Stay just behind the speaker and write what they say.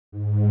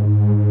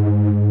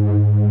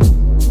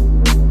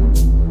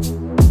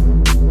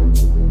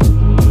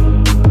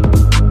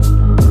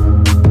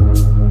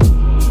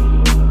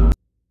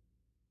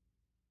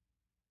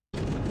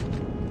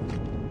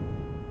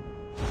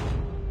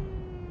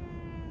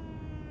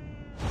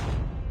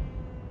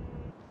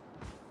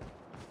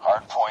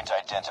Hardpoint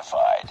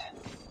identified.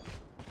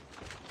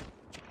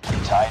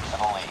 Tied for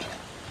the lead.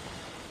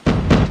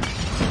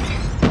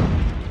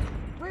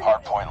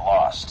 Hardpoint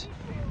lost.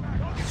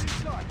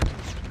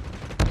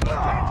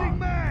 Changing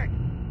mag!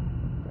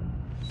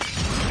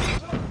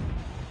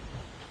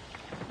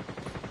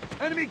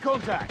 Enemy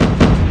contact!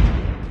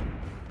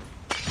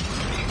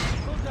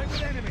 Contact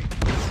with enemy!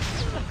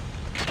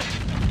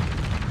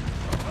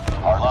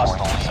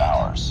 Hardpoint is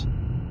ours.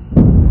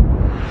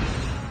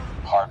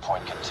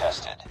 Hardpoint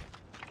contested.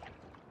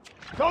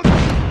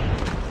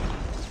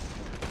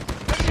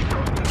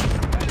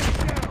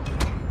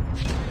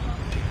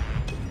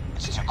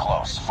 It's too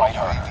close. Fight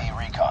her. UAV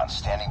recon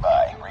standing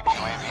by.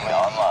 UAV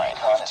online.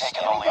 We've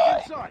taken the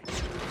lead.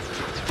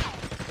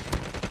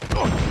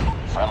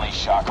 Friendly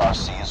Shock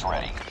RC is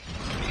ready.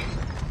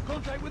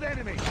 Contact with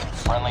enemy!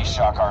 Friendly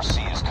Shock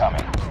RC is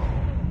coming.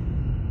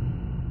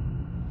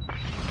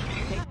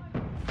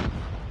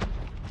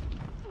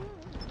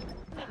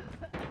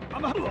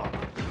 I'm hurt!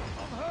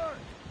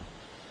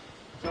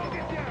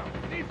 Target down!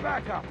 Need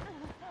backup!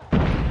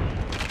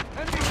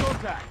 Enemy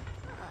contact!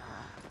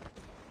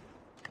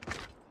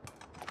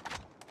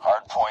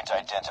 Hardpoint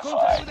Contact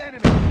identified. with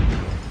enemy! I'm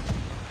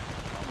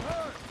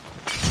hurt!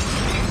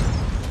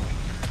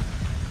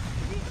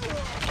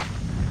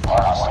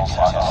 Hostiles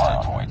on the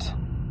hardpoint.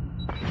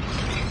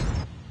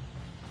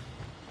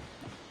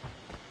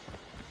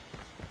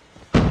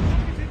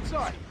 Target's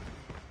inside!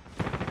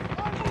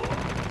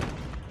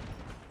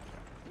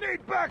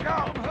 Need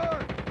backup! I'm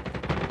hurt!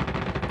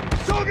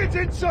 Target's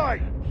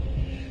inside!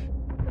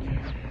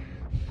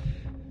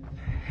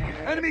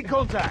 Enemy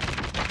contact!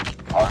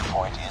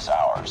 Hardpoint is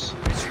ours.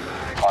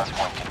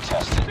 Hardpoint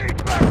contested. Need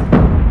backup!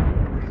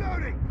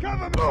 Reloading!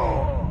 Cover me!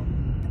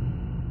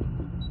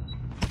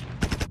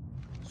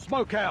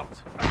 Smoke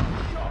out!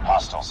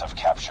 Hostiles have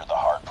captured the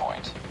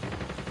hardpoint.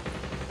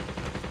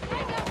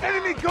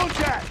 Enemy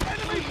contact!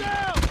 Enemy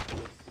down!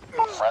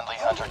 Friendly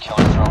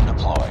hunter-killer drone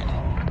deployed.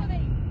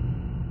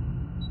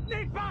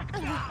 Need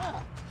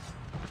backup!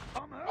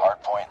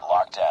 Hardpoint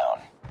locked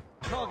down.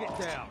 Target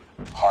down!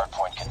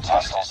 Hardpoint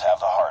contestants have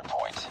the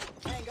hardpoint.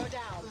 Tango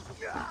down.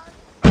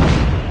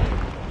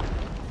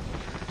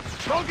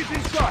 Target's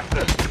inside!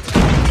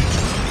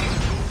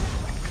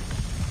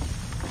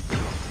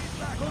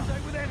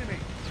 Contact with enemy!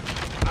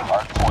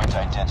 Hardpoint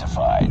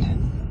identified.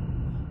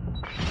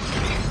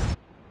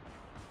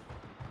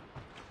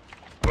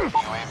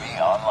 UAV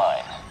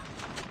online.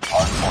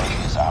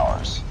 Hardpoint is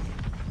ours.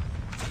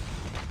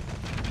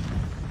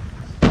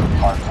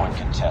 Hardpoint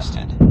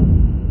contested.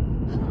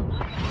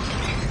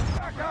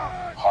 Back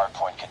up!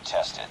 Hardpoint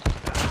contested.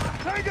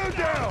 Tango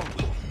down!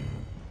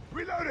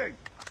 Reloading!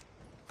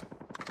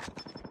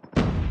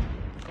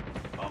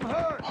 I'm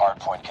hurt!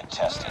 Hardpoint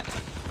contested.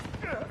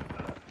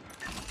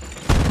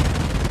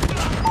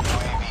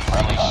 UAV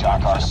friendly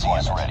Shock RC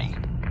is ready.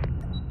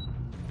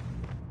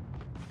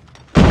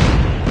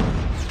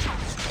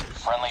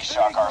 Friendly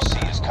Shock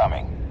RC is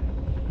coming.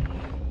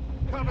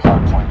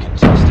 Hardpoint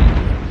contested.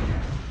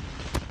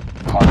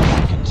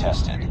 Hardpoint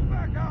contested.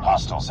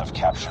 Hostiles have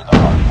captured the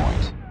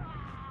hardpoint.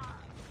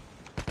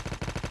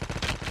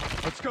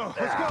 Let's go!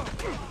 Let's go!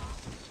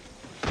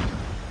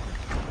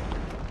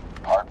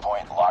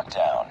 Hardpoint locked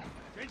down.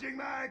 Changing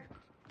mag!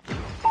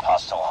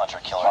 Hostile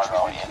hunter-killer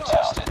drone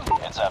tested.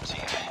 Heads up,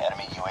 team.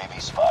 Enemy UAV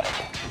spotted.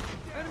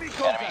 Enemy Enemy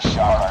contact!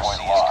 Shock RC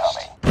is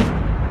coming.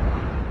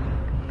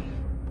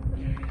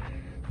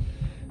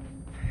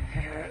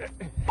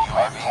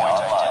 UAV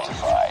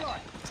identified.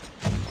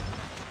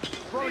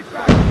 Right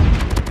back!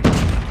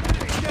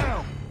 Enemy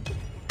down!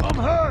 I'm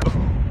hurt!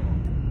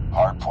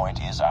 Hardpoint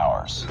is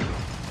ours.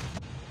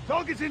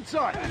 Target's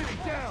inside! Enemy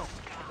down!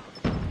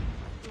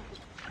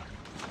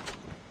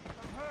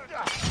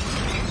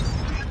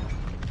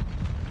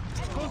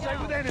 Contact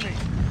with enemy!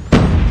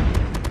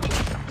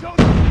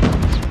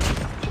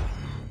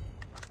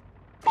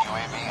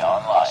 UAV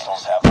online.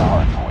 Hostiles have the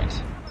hardpoint.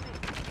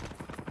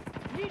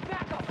 Need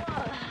backup.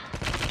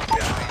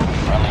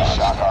 Friendly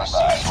Shock RC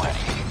is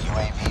ready.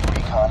 UAV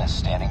recon is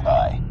standing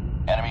by.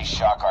 Enemy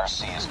Shock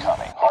RC is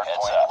coming.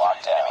 Hardpoint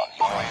locked down.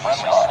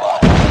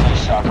 Friendly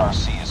Shock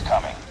RC is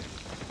coming.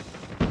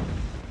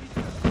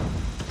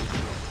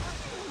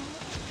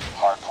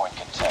 Hardpoint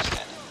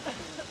contested.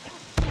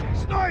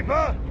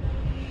 Sniper!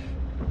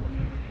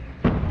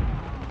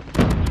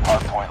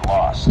 Hardpoint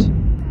lost.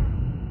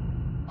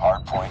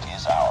 Hardpoint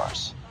is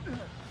ours.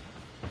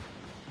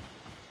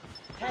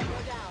 Tango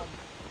down.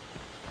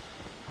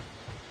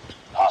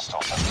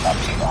 Hostiles have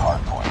captured the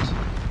hardpoint.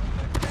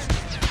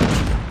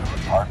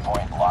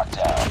 Hardpoint locked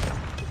down.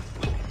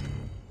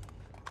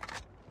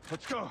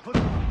 Let's go!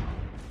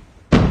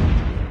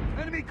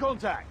 Enemy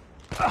contact!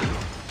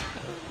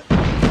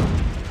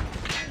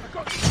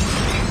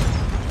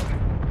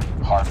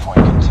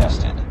 Hardpoint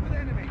contested. With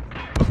enemy!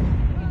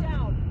 Enemy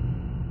down.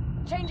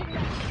 Changing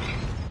mag.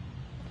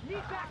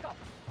 Need backup.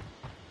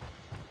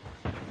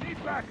 Need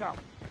backup!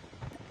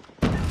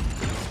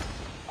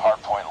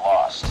 Hardpoint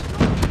lost.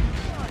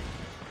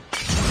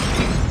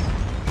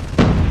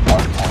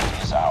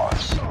 Hardpoint is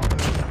ours.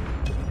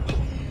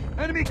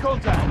 Enemy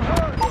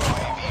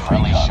contact!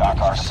 Friendly Shock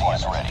RC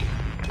is ready.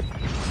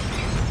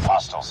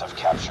 Hostiles have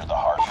captured the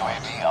hard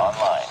UAV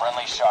online.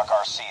 Friendly Shock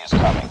RC is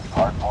coming.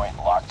 Hardpoint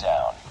locked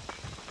down.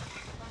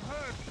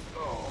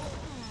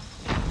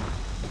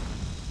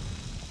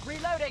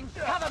 Reloading.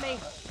 Cover me.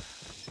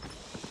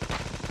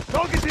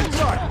 Target's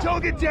inside!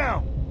 Target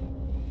down!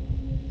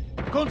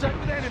 Contact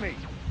with enemy!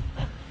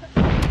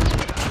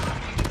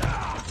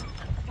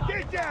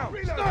 Get down!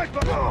 Sniper!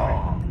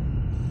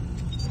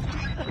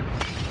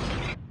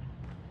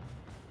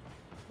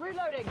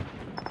 Reloading.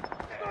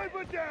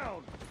 Sniper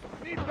down!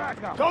 Need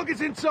backup!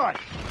 Target's in sight!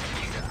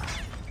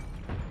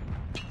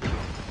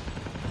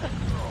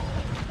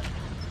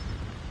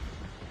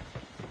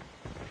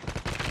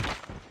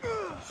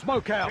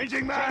 Smoke out!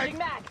 Changing mag! Changing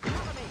mag.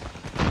 Cover me.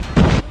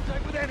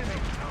 Contact with enemy!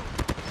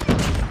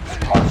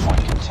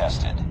 Hardpoint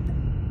contested.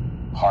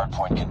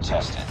 Hardpoint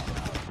contested.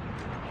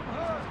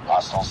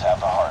 Hostiles have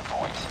the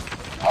hardpoint.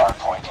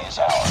 Hardpoint is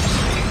ours.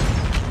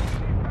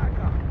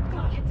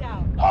 Get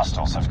down.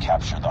 Hostiles have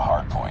captured the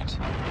hardpoint.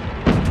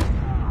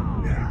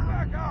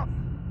 Back up!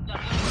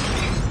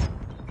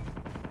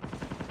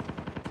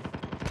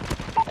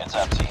 Heads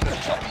up, team.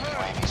 Enemy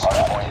UAV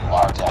hardpoint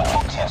locked down.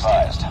 Be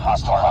advised.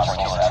 Hostile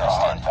hostiles have the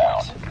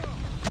hardpoint.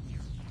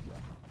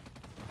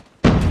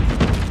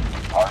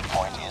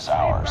 Hardpoint is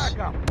ours. Back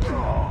up!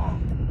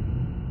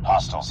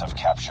 Hostiles have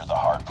captured the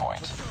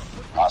hardpoint.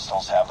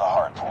 Hostiles have the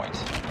hardpoint.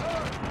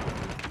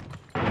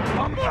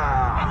 Enemy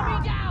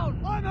down.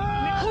 I'm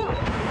hurt!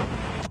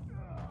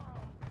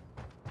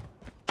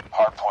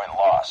 Hardpoint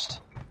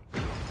lost.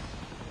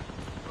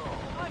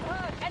 I'm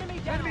hurt. Enemy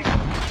down. Enemy!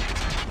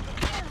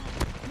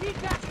 Need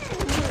back.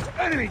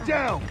 Enemy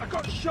down! I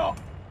got shot!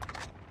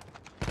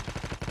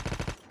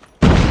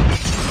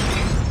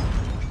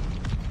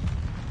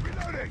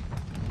 Reloading!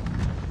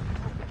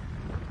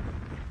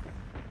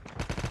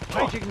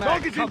 Changing mag.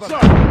 Target's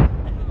inside!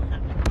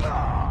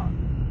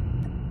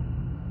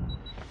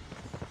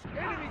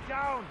 Enemy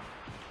down!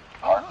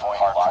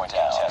 Hardpoint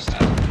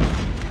contested.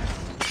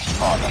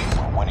 Keep on them.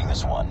 We're winning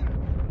this one.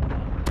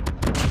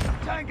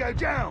 Tango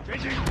down!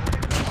 Changing!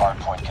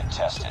 Hardpoint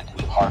contested.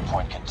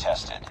 Hardpoint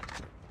contested.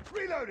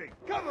 Reloading!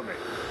 Cover me!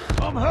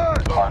 I'm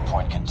hurt!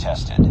 Hardpoint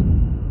contested.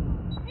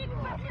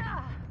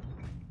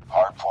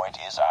 Hardpoint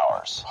is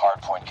ours.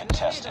 Hardpoint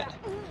contested.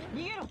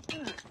 You.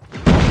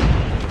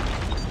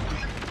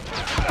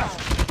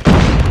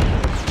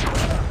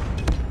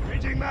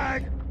 Changing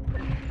mag!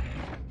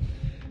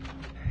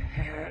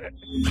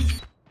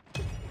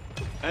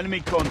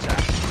 Enemy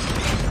contact.